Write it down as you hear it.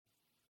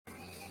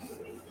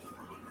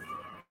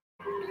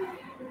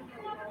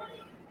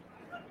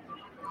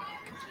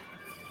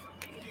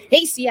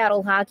Hey,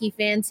 Seattle hockey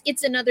fans,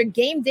 it's another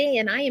game day,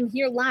 and I am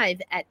here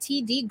live at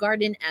TD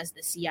Garden as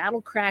the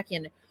Seattle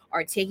Kraken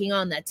are taking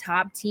on the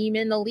top team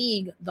in the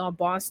league, the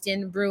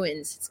Boston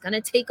Bruins. It's going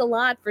to take a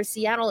lot for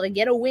Seattle to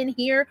get a win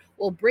here.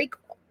 We'll break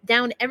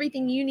down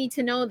everything you need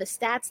to know, the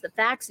stats, the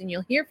facts, and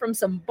you'll hear from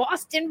some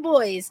Boston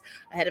boys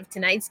ahead of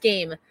tonight's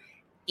game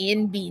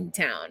in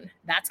Beantown.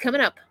 That's coming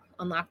up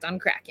on Locked on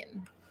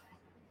Kraken.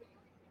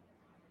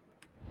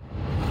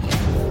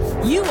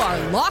 You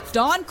are Locked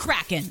on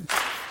Kraken,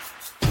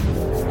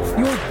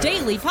 your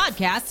daily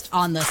podcast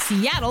on the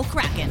Seattle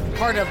Kraken,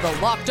 part of the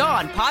Locked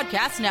On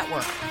Podcast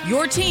Network,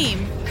 your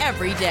team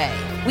every day.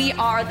 We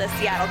are the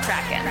Seattle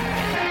Kraken.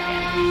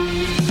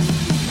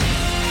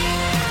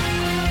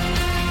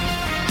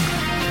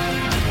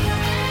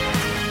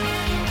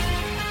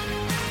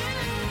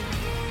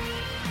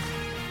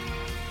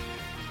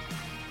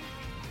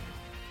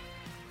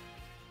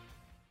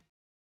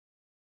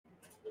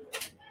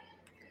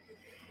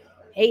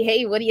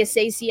 Hey, what do you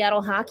say,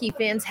 Seattle hockey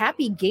fans?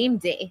 Happy game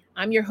day.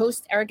 I'm your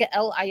host, Erica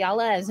L.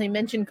 Ayala, as I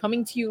mentioned,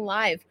 coming to you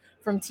live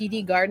from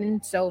TD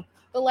Garden. So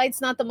the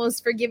light's not the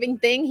most forgiving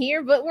thing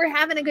here, but we're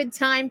having a good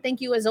time.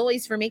 Thank you, as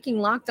always, for making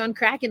Locked on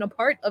Kraken a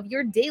part of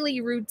your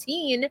daily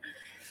routine.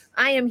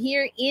 I am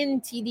here in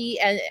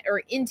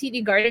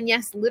TD Garden.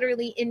 Yes,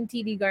 literally in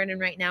TD Garden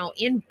right now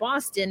in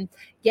Boston,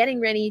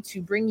 getting ready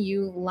to bring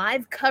you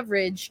live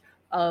coverage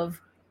of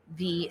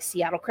the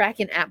Seattle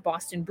Kraken at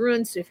Boston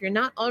Bruins. So if you're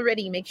not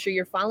already, make sure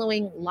you're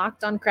following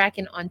Locked on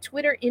Kraken on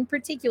Twitter in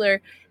particular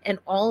and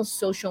all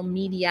social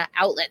media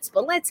outlets.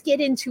 But let's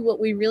get into what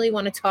we really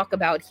want to talk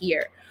about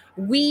here.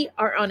 We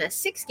are on a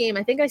 6-game,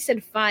 I think I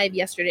said 5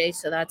 yesterday,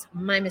 so that's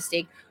my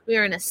mistake. We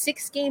are on a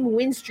 6-game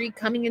win streak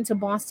coming into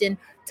Boston,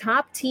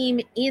 top team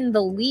in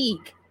the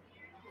league.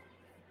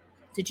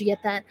 Did you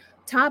get that?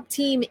 Top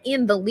team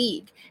in the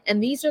league.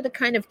 And these are the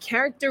kind of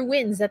character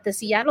wins that the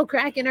Seattle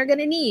Kraken are going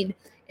to need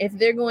if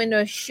they're going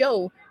to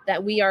show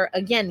that we are,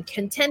 again,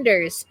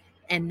 contenders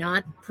and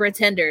not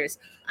pretenders.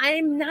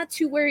 I'm not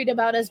too worried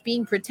about us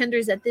being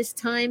pretenders at this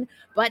time,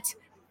 but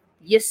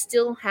you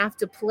still have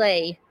to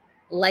play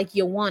like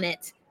you want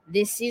it.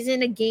 This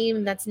isn't a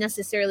game that's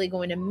necessarily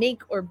going to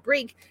make or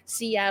break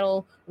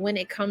Seattle when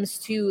it comes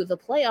to the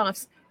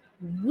playoffs,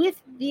 with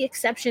the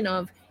exception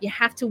of you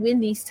have to win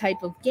these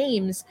type of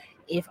games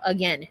if,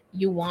 again,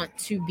 you want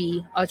to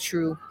be a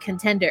true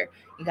contender.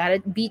 You got to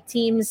beat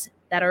teams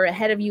that are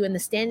ahead of you in the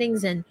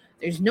standings, and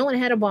there's no one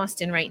ahead of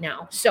Boston right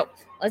now. So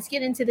let's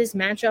get into this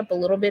matchup a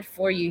little bit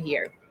for you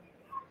here.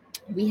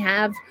 We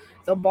have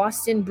the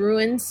Boston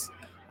Bruins,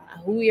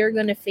 who we are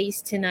going to face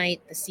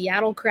tonight. The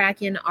Seattle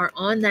Kraken are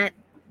on that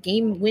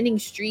game-winning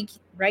streak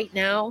right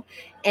now,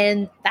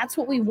 and that's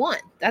what we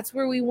want. That's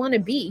where we want to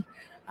be.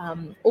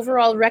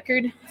 Overall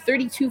record,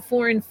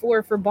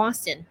 32-4-4 for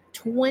Boston,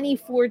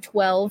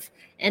 24-12-4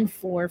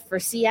 for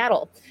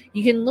Seattle.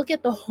 You can look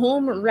at the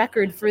home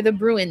record for the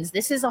Bruins.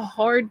 This is a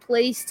hard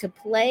place to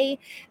play.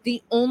 The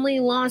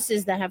only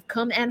losses that have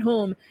come at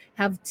home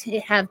have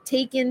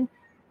taken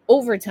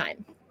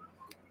overtime.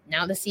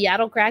 Now, the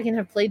Seattle Kraken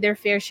have played their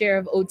fair share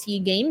of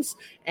OT games,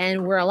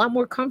 and we're a lot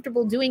more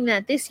comfortable doing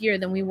that this year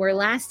than we were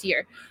last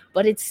year.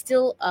 But it's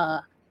still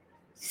a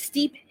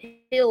steep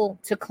hill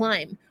to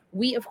climb.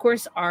 We, of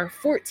course, are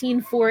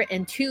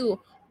 14-4-2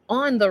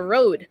 on the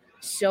road.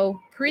 So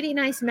pretty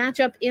nice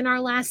matchup in our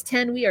last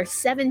 10. We are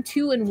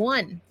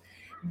 7-2-1.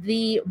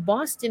 The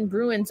Boston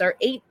Bruins are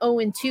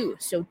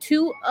 8-0-2. So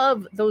 2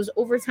 of those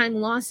overtime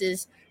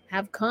losses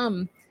have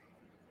come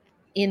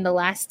in the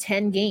last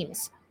 10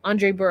 games.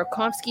 Andre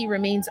Burakovsky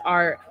remains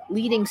our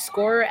leading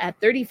scorer at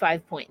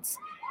 35 points.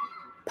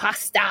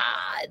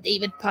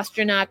 David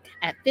Pastrnak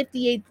at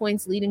 58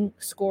 points, leading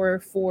scorer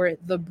for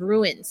the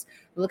Bruins.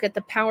 Look at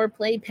the power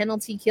play,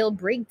 penalty kill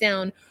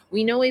breakdown.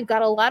 We know we've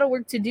got a lot of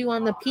work to do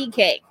on the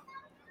PK.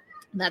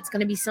 That's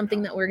going to be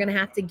something that we're going to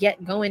have to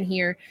get going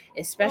here,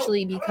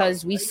 especially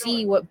because we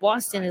see what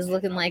Boston is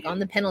looking like on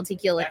the penalty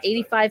kill at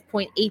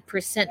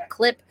 85.8%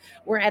 clip.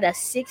 We're at a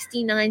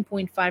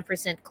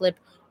 69.5% clip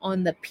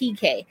on the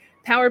PK.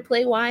 Power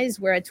play wise,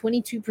 we're at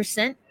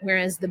 22%,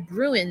 whereas the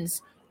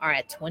Bruins are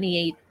at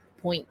 28.2%.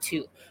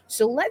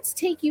 So let's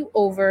take you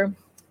over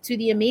to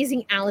the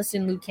amazing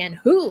Alison Lukan,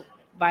 who,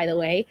 by the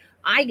way,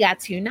 I got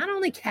to not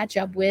only catch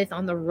up with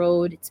on the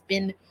road. It's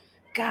been,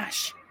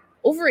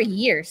 over a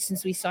year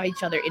since we saw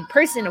each other in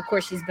person. Of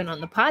course, she's been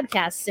on the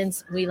podcast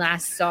since we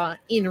last saw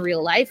in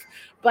real life.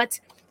 But,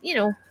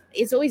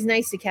 it's always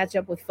nice to catch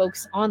up with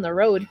folks on the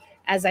road,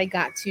 as I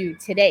got to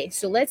today.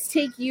 So let's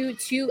take you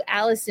to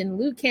Alison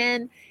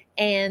Lukan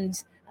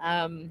and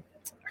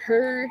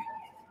her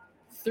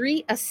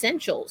 3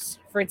 essentials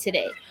for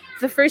today.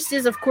 The first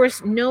is, of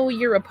course, know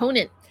your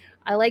opponent.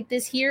 I like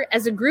this here.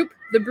 As a group,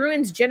 the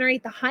Bruins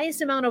generate the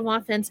highest amount of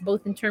offense,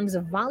 both in terms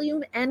of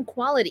volume and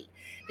quality.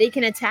 They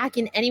can attack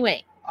in any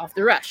way, off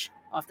the rush,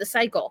 off the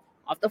cycle,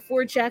 off the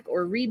forecheck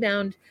or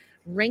rebound,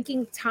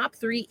 ranking top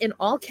 3 in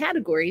all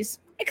categories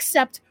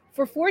except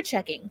for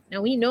forechecking.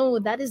 Now, we know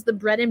that is the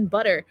bread and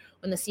butter.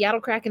 When the Seattle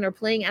Kraken are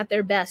playing at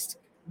their best,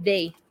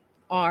 they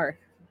are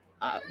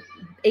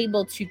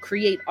able to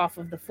create off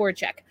of the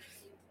forecheck.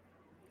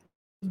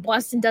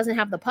 Boston doesn't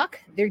have the puck.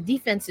 Their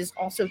defense is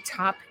also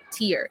top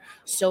tier.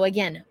 So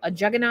again, a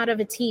juggernaut of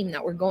a team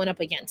that we're going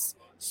up against.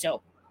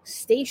 So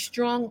stay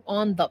strong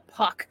on the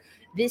puck.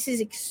 This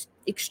is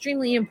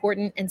extremely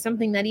important and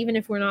something that even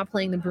if we're not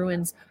playing the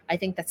Bruins, I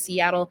think that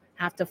Seattle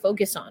have to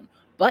focus on.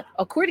 But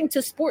according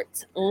to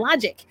Sports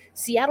Logic,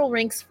 Seattle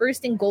ranks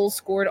first in goals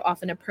scored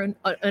off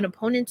an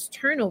opponent's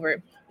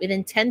turnover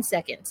within 10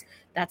 seconds.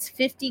 That's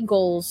 50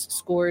 goals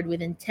scored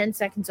within 10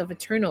 seconds of a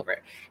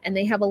turnover. And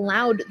they have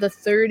allowed the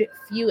third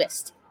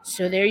fewest.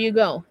 So there you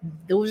go.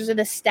 Those are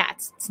the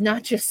stats. It's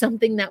not just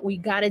something that we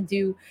got to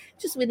do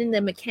just within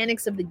the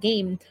mechanics of the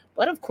game,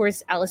 but of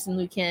course, Alison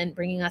Lukan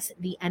bringing us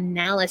the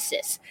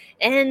analysis.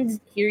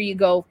 And here you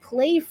go.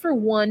 Play for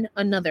one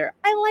another.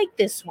 I like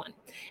this one.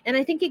 And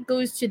I think it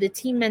goes to the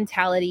team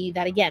mentality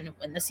that, again,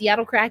 when the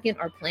Seattle Kraken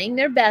are playing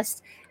their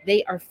best,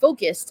 they are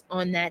focused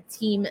on that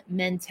team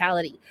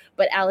mentality.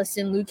 But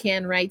Alison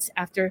Lukan writes,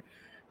 after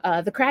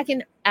the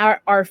Kraken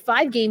are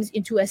 5 games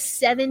into a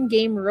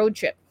 7-game road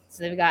trip.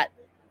 So they've got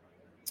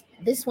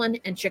this one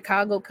and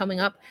Chicago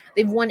coming up.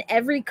 They've won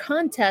every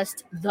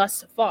contest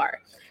thus far.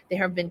 There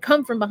have been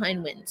come from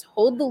behind wins,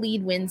 hold the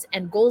lead wins,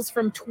 and goals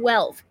from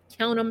 12,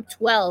 count them,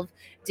 12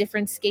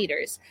 different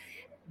skaters.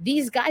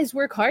 These guys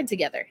work hard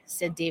together,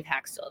 said Dave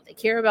Hakstol. They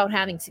care about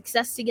having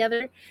success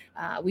together.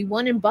 We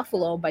won in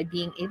Buffalo by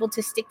being able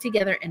to stick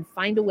together and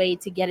find a way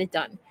to get it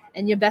done.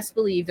 And you best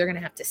believe they're going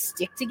to have to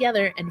stick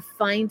together and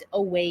find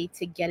a way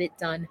to get it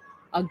done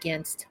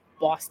against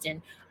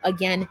Boston.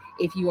 Again,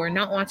 if you are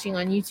not watching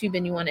on YouTube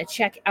and you want to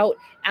check out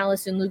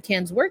Alison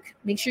Lukan's work,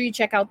 make sure you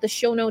check out the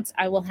show notes.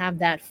 I will have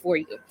that for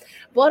you.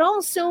 But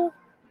also,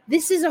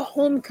 this is a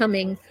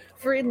homecoming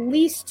for at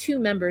least 2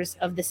 members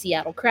of the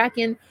Seattle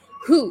Kraken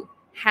who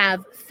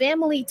have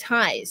family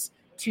ties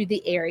to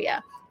the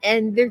area.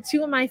 And they're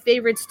 2 of my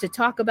favorites to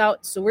talk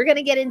about. So we're going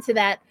to get into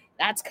that.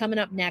 That's coming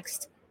up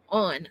next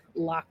on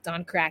Locked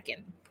on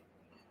Kraken.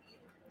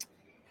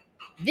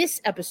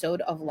 This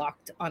episode of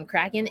Locked on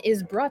Kraken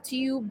is brought to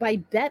you by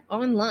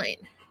BetOnline.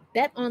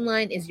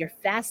 BetOnline is your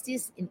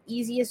fastest and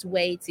easiest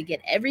way to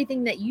get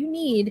everything that you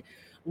need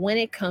when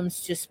it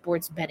comes to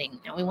sports betting.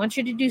 Now, we want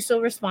you to do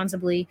so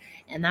responsibly,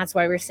 and that's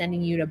why we're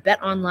sending you to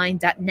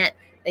betonline.net.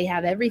 They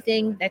have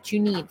everything that you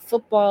need: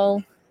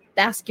 football,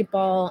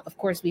 basketball. Of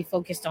course, we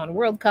focused on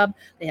World Cup.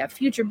 They have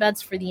future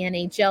bets for the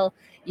NHL.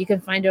 You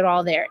can find it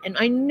all there. And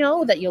I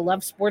know that you'll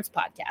love sports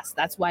podcasts.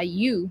 That's why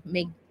you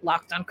make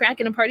Locked on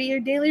Kraken a part of your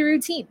daily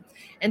routine.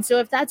 And so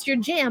if that's your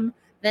jam,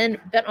 then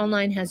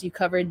BetOnline has you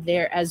covered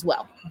there as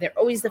well. They're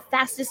always the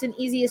fastest and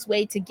easiest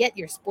way to get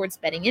your sports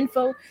betting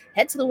info.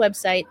 Head to the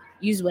website,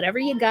 use whatever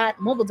you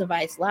got, mobile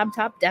device,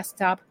 laptop,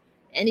 desktop,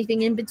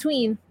 anything in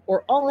between,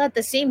 or all at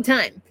the same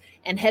time,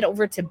 and head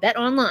over to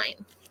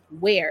BetOnline,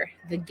 where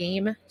the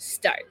game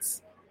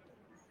starts.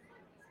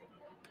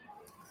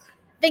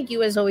 Thank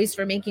you, as always,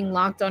 for making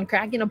Locked on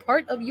Kraken a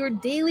part of your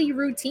daily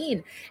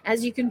routine.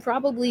 As you can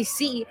probably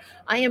see,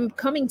 I am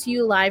coming to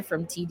you live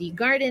from TD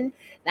Garden.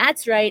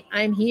 That's right,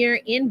 I'm here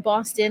in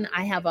Boston.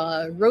 I have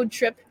a road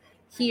trip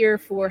here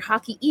for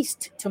Hockey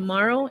East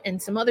tomorrow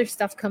and some other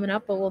stuff coming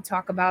up, but we'll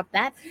talk about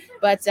that.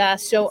 But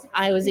so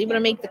I was able to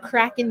make the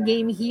Kraken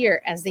game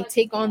here as they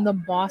take on the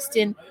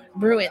Boston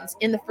Bruins.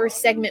 In the first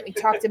segment, we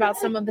talked about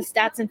some of the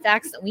stats and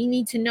facts that we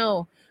need to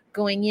know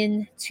going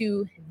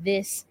into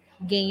this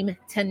game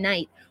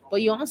tonight.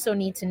 But you also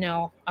need to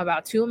know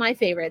about 2 of my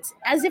favorites.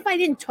 As if I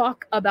didn't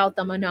talk about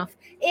them enough,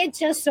 it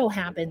just so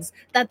happens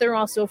that they're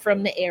also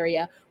from the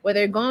area,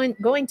 whether going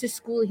to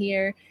school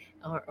here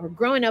or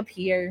growing up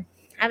here,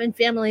 having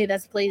family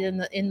that's played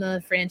in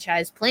the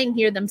franchise, playing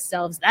here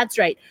themselves. That's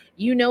right.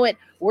 You know it.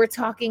 We're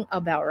talking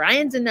about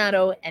Ryan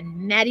Donato and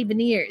Matty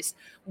Beniers.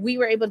 We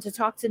were able to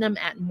talk to them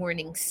at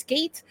Morning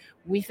Skate.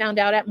 We found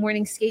out at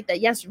Morning Skate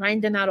that, yes, Ryan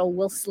Donato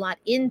will slot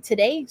in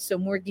today. So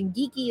Morgan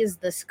Geekie is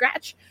the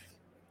scratch.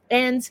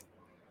 And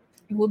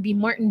it will be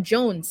Martin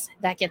Jones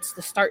that gets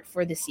the start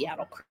for the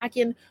Seattle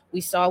Kraken.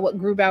 We saw what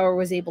Grubauer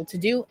was able to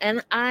do,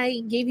 and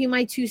I gave you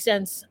my 2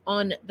 cents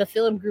on the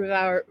Philip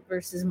Grubauer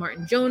versus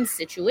Martin Jones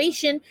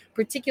situation,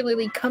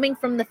 particularly coming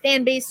from the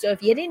fan base. So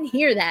if you didn't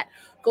hear that,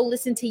 go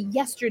listen to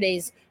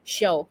yesterday's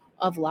show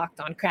of Locked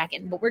on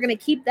Kraken. But we're going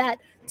to keep that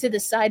to the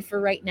side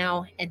for right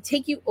now and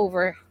take you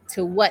over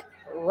to what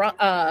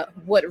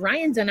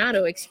Ryan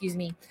Donato,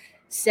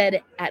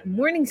 said at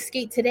Morning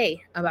Skate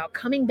today about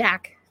coming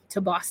back to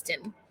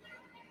Boston.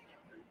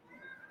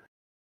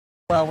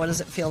 Well, what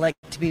does it feel like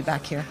to be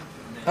back here?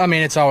 I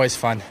mean, it's always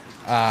fun.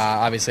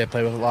 Obviously, I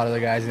play with a lot of the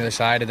guys on the other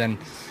side, and then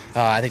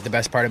I think the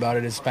best part about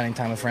it is spending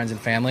time with friends and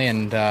family,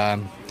 and,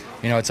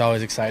 it's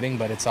always exciting,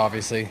 but it's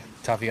obviously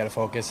tough. You got to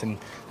focus, and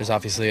there's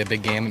obviously a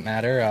big game at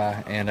Matter,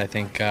 and I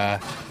think,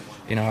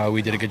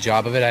 we did a good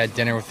job of it. I had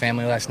dinner with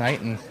family last night,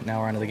 and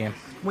now we're on to the game.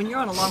 When you're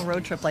on a long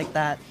road trip like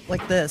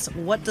this,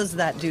 what does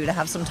that do to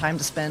have some time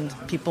to spend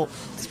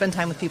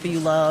time with people you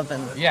love?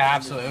 And yeah,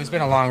 absolutely. It's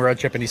been a long road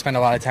trip, and you spend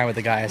a lot of time with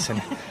the guys.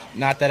 And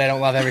not that I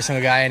don't love every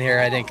single guy in here.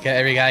 I think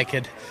every guy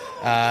could,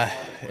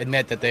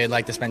 admit that they'd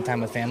like to spend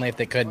time with family if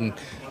they could. And,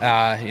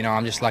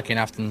 I'm just lucky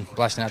enough and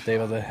blessed enough to be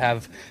able to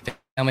have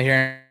family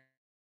here.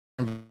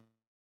 And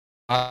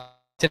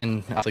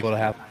able to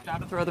have.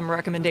 To throw them a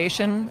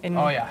recommendation.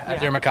 I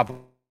threw them a couple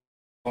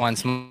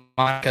once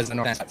because the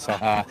North.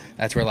 So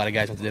that's where a lot of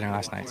guys went to dinner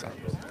last night. So.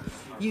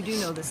 You do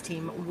know this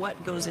team.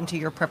 What goes into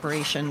your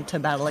preparation to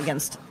battle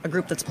against a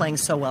group that's playing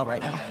so well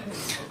right now?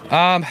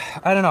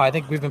 I don't know. I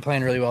think we've been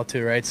playing really well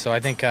too, right? So I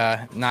think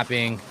not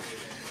being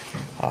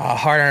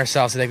hard on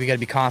ourselves. I think we got to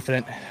be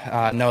confident.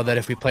 Know that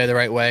if we play the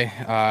right way,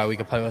 we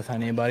can play with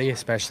anybody,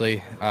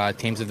 especially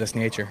teams of this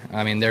nature.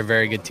 I mean, they're a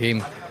very good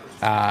team,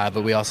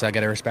 but we also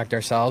got to respect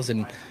ourselves.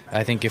 And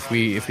I think if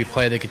we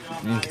play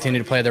and continue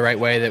to play the right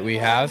way that we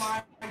have,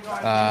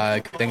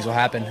 things will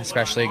happen,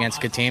 especially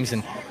against good teams.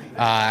 And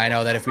I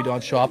know that if we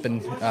don't show up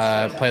and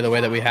play the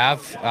way that we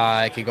have,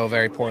 it could go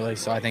very poorly.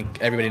 So I think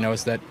everybody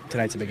knows that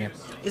tonight's a big game.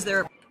 Is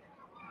there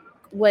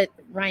what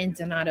Ryan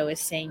Donato is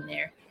saying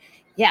there?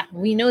 Yeah,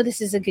 we know this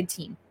is a good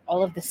team.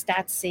 All of the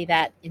stats say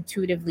that.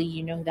 Intuitively,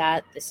 you know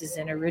that. This is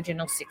an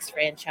Original Six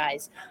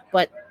franchise.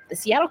 But the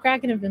Seattle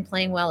Kraken have been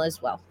playing well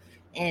as well.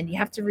 And you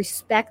have to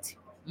respect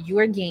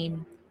your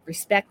game,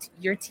 respect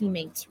your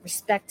teammates,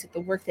 respect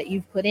the work that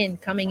you've put in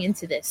coming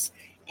into this,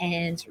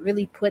 and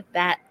really put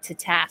that to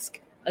task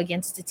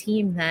against a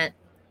team that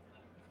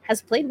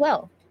has played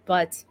well,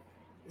 but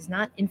is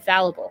not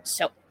infallible.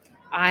 So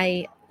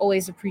I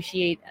always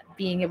appreciate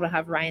being able to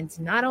have Ryan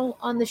Donato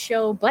on the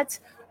show, but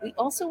we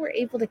also were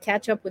able to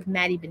catch up with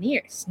Matty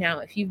Beniers. Now,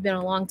 if you've been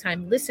a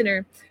longtime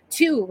listener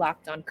to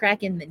Locked on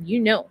Kraken, then you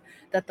know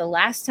that the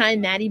last time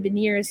Matty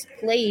Beniers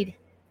played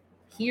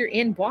here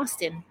in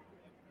Boston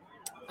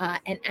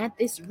and at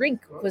this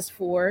rink was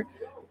for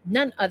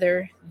none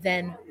other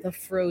than the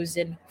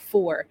Frozen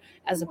Four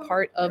as a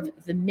part of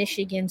the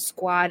Michigan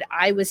squad.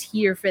 I was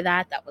here for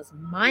that. That was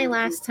my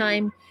last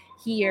time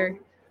here.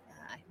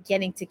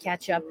 Getting to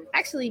catch up.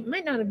 Actually, it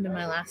might not have been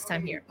my last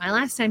time here. My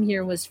last time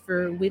here was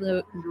for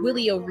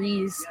Willie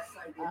O'Ree's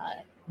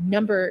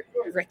number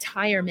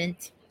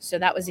retirement, so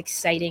that was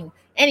exciting.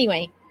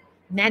 Anyway,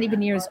 Matty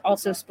Beniers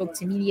also spoke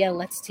to media.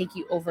 Let's take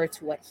you over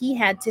to what he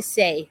had to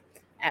say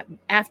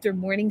after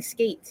morning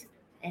skate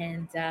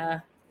and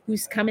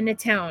who's coming to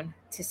town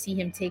to see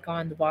him take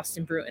on the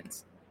Boston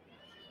Bruins.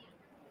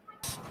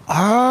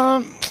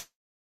 Not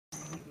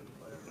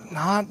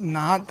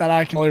that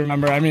I can really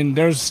remember. I mean,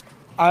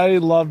 I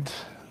loved,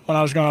 when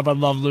I was growing up, I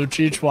loved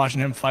Lucic,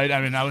 watching him fight. I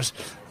mean, I love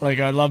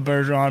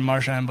Bergeron,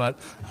 Marchand, but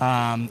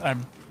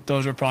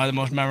those were probably the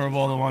most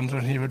memorable, the ones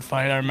when he would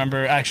fight. I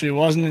remember, actually, it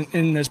wasn't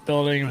in this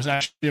building. It was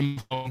actually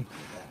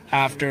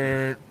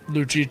after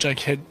Lucic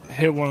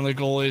hit one of the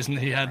goalies and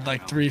he had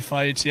 3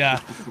 fights. Yeah,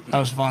 that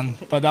was fun.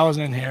 But that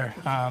wasn't in here.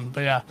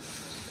 But yeah,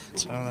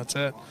 so that's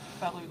it.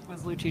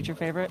 Was Lucic your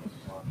favorite?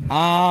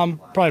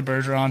 Probably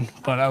Bergeron,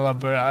 but I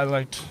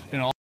liked,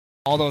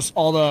 all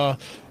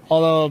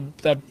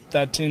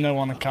that team that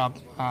won the cup,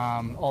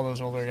 all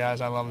those older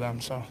guys, I love them.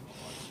 So,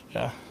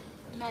 yeah.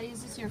 Matty,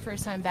 is this your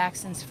first time back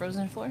since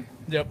Frozen 4?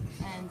 Yep.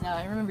 And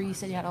I remember you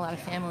said you had a lot of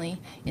family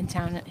in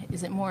town.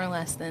 Is it more or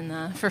less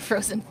than for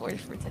Frozen 4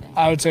 for today?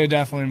 I would say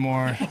definitely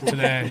more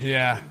today.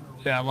 Yeah.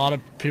 A lot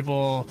of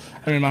people.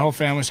 I mean, my whole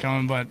family's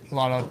coming, but a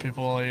lot of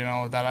people,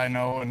 that I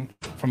know and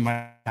from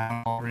my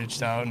town all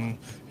reached out and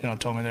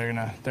told me they're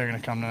gonna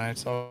come tonight.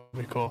 So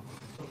it'll be cool.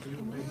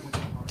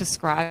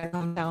 Describe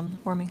hometown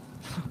for me.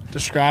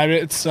 Describe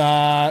it. It's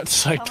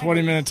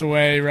 20 minutes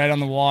away, right on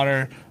the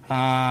water.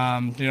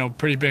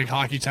 Pretty big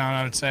hockey town,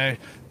 I would say.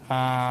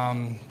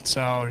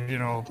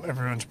 So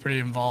everyone's pretty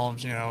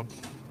involved.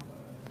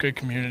 Good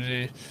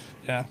community.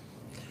 Yeah.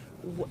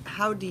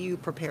 How do you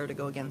prepare to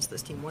go against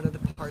this team? What are the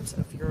parts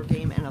of your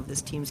game and of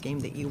this team's game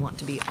that you want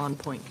to be on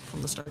point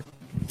from the start?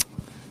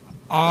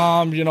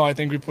 I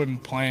think we've been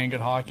playing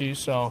good hockey,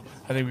 so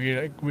I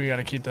think we got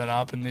to keep that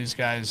up. And these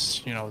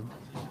guys,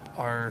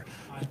 are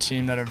a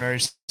team that are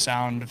very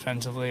sound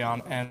defensively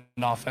and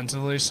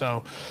offensively.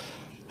 So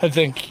I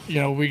think,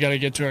 we got to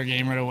get to our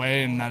game right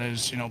away, and that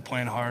is,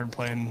 playing hard,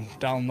 playing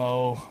down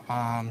low,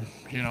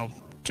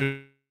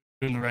 doing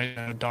the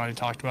right. Donnie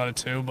talked about it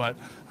too, but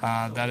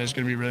that is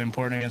going to be really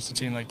important against a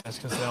team like this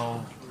because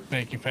they'll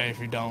make you pay if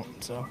you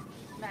don't. So,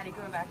 Matty,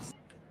 going back.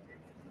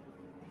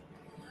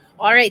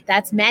 All right,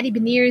 that's Matty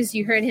Beniers.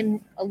 You heard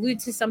him allude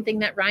to something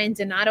that Ryan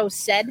Donato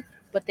said,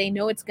 but they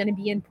know it's going to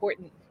be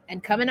important.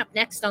 And coming up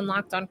next on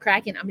Locked on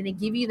Kraken, I'm going to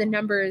give you the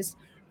numbers,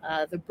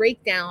 the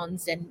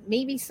breakdowns, and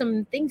maybe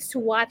some things to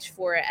watch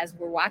for as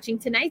we're watching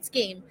tonight's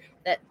game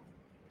that,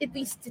 at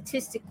least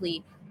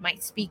statistically,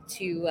 might speak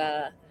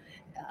to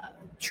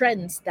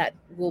trends that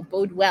will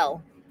bode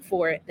well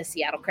for the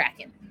Seattle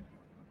Kraken.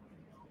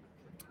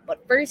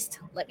 But first,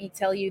 let me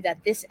tell you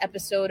that this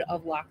episode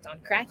of Locked on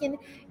Kraken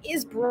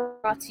is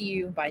brought to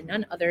you by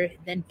none other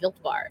than Built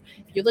Bar.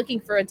 If you're looking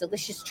for a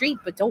delicious treat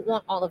but don't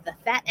want all of the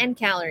fat and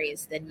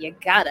calories, then you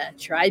gotta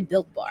try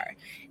Built Bar.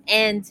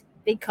 And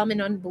They come in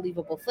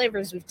unbelievable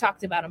flavors. We've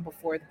talked about them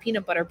before. The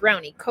peanut butter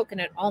brownie,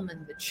 coconut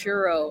almond, the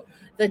churro,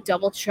 the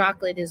double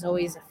chocolate is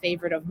always a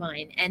favorite of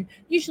mine. And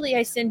usually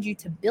I send you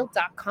to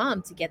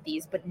built.com to get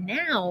these. But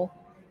now,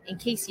 in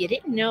case you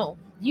didn't know,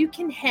 you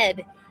can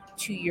head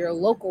to your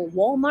local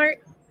Walmart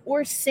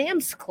or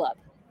Sam's Club.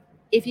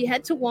 If you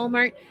head to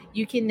Walmart,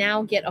 you can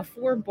now get a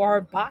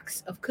 4-bar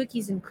box of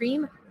cookies and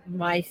cream,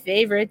 my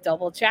favorite,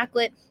 double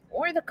chocolate,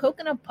 or the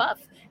coconut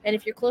puff. And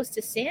if you're close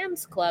to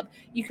Sam's Club,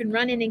 you can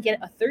run in and get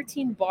a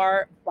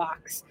 13-bar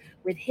box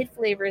with hit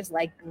flavors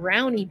like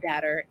brownie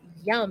batter,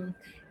 yum,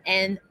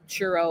 and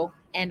churro.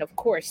 And of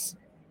course,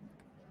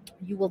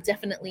 you will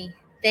definitely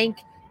thank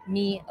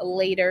me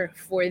later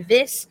for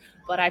this.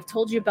 But I've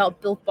told you about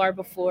Built Bar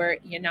before.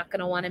 You're not going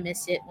to want to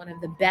miss it. One of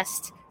the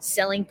best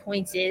selling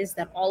points is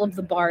that all of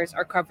the bars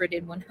are covered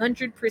in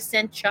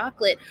 100%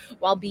 chocolate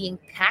while being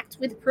packed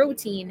with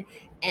protein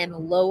and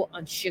low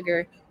on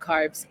sugar,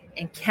 carbs,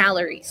 and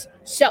calories.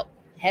 So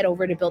head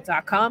over to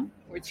Built.com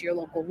or to your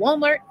local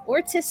Walmart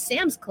or to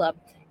Sam's Club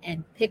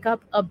and pick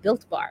up a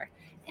Built Bar.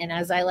 And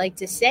as I like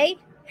to say,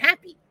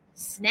 happy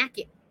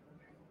snacking.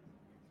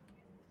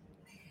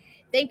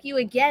 Thank you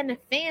again,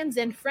 fans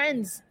and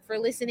friends, for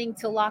listening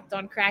to Locked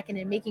on Kraken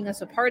and making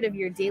us a part of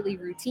your daily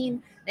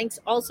routine. Thanks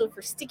also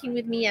for sticking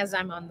with me as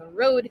I'm on the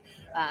road.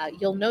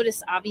 You'll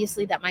notice,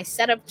 obviously, that my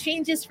setup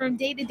changes from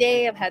day to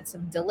day. I've had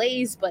some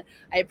delays, but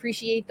I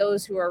appreciate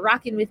those who are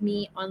rocking with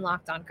me on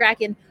Locked on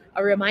Kraken.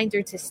 A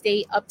reminder to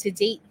stay up to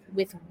date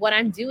with what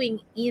I'm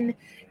doing in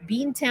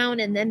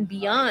Beantown and then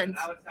beyond.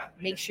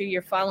 Make sure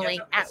you're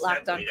following at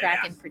Locked on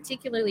Kraken,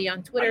 particularly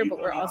on Twitter, but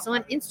we're also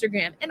on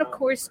Instagram and, of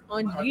course,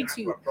 on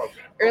YouTube.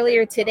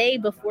 Earlier today,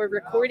 before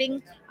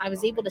recording, I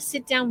was able to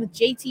sit down with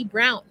JT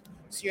Brown.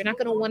 So you're not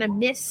going to want to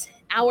miss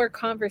our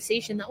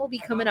conversation. That will be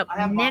coming up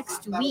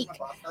next week.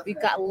 We've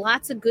got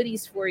lots of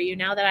goodies for you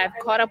now that I've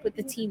caught up with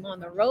the team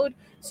on the road.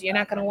 So you're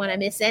not going to want to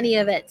miss any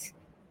of it.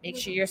 Make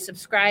sure you're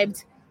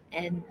subscribed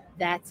and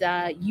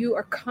that you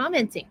are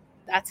commenting.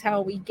 That's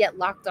how we get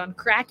Locked on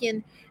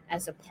Kraken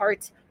as a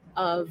part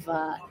of,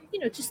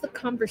 just the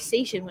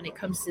conversation when it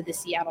comes to the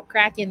Seattle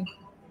Kraken.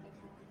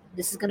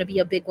 This is going to be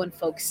a big one,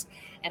 folks.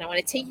 And I want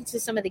to take you to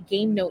some of the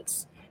game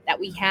notes that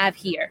we have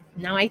here.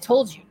 Now, I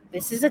told you,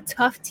 this is a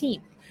tough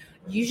team.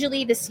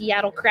 Usually the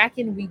Seattle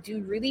Kraken, we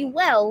do really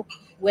well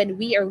when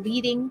we are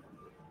leading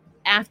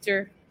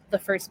after the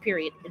first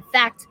period. In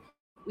fact,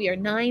 we are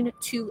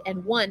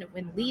 9-2-1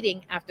 when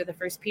leading after the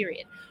first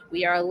period.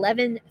 We are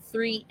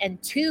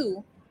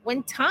 11-3-2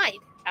 when tied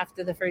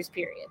after the first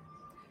period.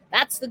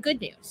 That's the good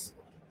news.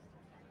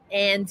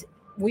 And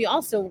we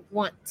also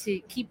want to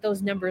keep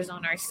those numbers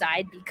on our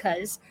side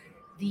because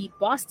the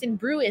Boston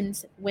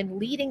Bruins, when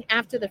leading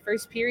after the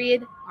first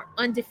period, are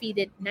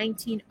undefeated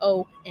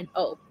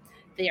 19-0-0.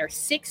 They are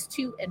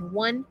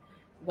 6-2-1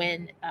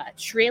 when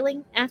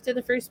trailing after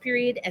the first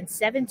period and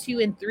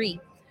 7-2-3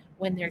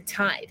 when they're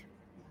tied.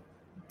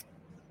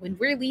 When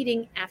we're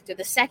leading after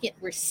the second,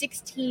 we're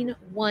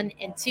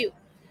 16-1-2.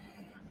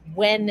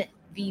 When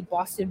the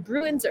Boston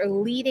Bruins are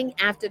leading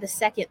after the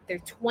second, they're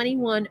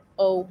 21-0-1.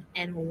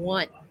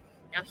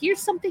 Now,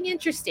 here's something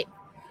interesting.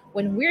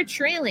 When we're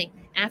trailing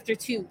after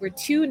two, we're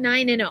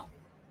 2-9-0.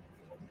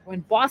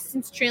 When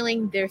Boston's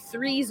trailing, they're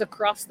 3s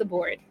across the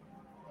board.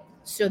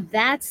 So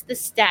that's the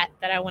stat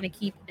that I want to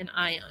keep an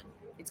eye on.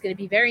 It's going to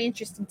be very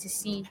interesting to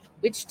see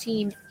which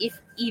team, if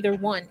either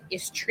one,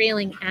 is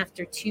trailing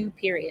after 2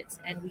 periods.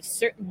 And we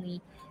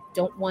certainly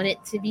don't want it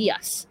to be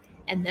us.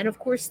 And then, of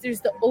course,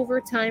 there's the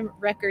overtime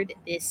record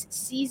this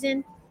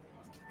season.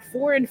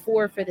 4-4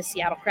 for the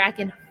Seattle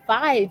Kraken,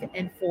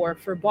 5-4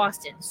 for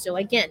Boston. So,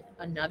 again,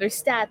 another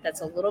stat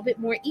that's a little bit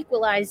more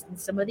equalized than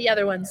some of the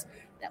other ones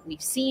that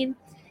we've seen.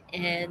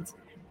 And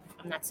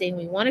I'm not saying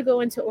we want to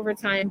go into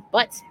overtime,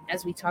 but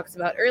as we talked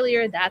about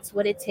earlier, that's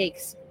what it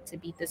takes to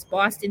beat this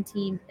Boston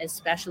team,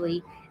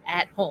 especially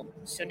at home.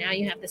 So now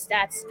you have the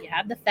stats, you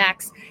have the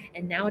facts,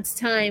 and now it's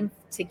time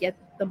to get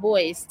the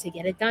boys to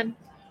get it done.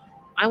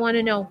 I want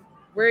to know,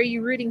 where are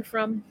you rooting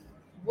from?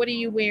 What are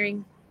you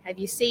wearing? Have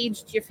you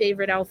saged your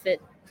favorite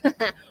outfit?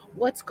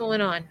 What's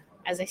going on?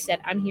 As I said,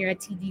 I'm here at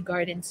TD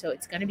Garden, so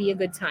it's going to be a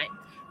good time.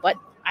 But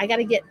I got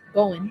to get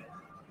going.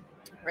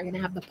 We're going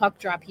to have the puck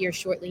drop here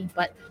shortly.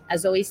 But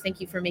as always, thank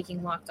you for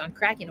making Locked on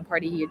Kraken a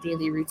part of your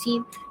daily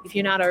routine. If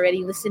you're not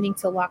already listening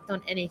to Locked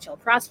on NHL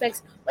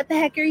Prospects, what the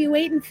heck are you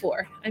waiting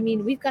for? I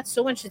mean, we've got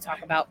so much to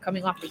talk about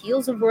coming off the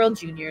heels of World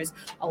Juniors.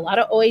 A lot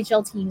of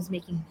OHL teams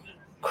making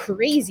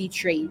crazy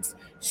trades.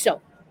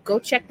 So go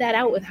check that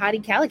out with Hadi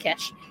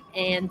Kalakesh.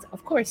 And,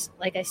 of course,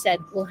 like I said,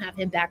 we'll have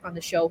him back on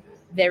the show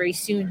very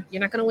soon.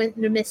 You're not going to want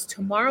to miss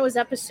tomorrow's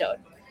episode.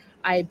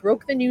 I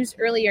broke the news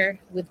earlier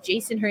with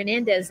Jason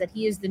Hernandez that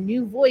he is the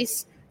new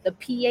voice, the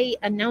PA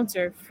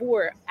announcer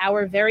for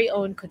our very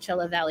own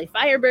Coachella Valley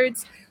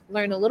Firebirds.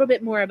 Learn a little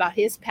bit more about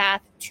his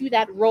path to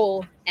that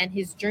role and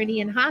his journey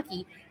in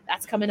hockey.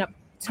 That's coming up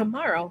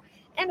tomorrow.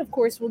 And, of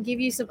course, we'll give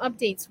you some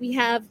updates. We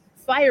have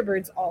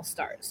Firebirds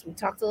All-Stars. We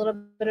talked a little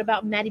bit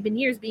about Matty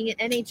Beniers being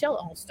an NHL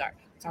All-Star.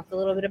 We talked a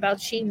little bit about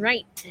Shane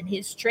Wright and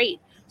his trade.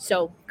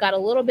 So got a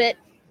little bit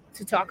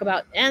to talk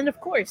about, and of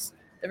course,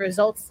 the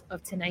results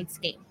of tonight's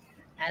game.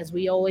 As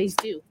we always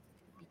do,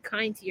 be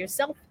kind to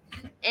yourself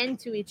and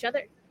to each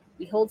other.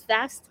 We hold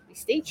fast, we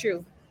stay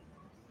true,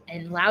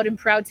 and loud and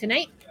proud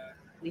tonight,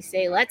 we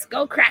say, let's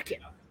go Kraken.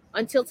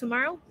 Until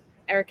tomorrow,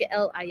 Erica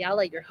L.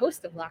 Ayala, your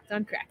host of Locked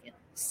on Kraken,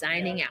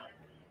 signing out.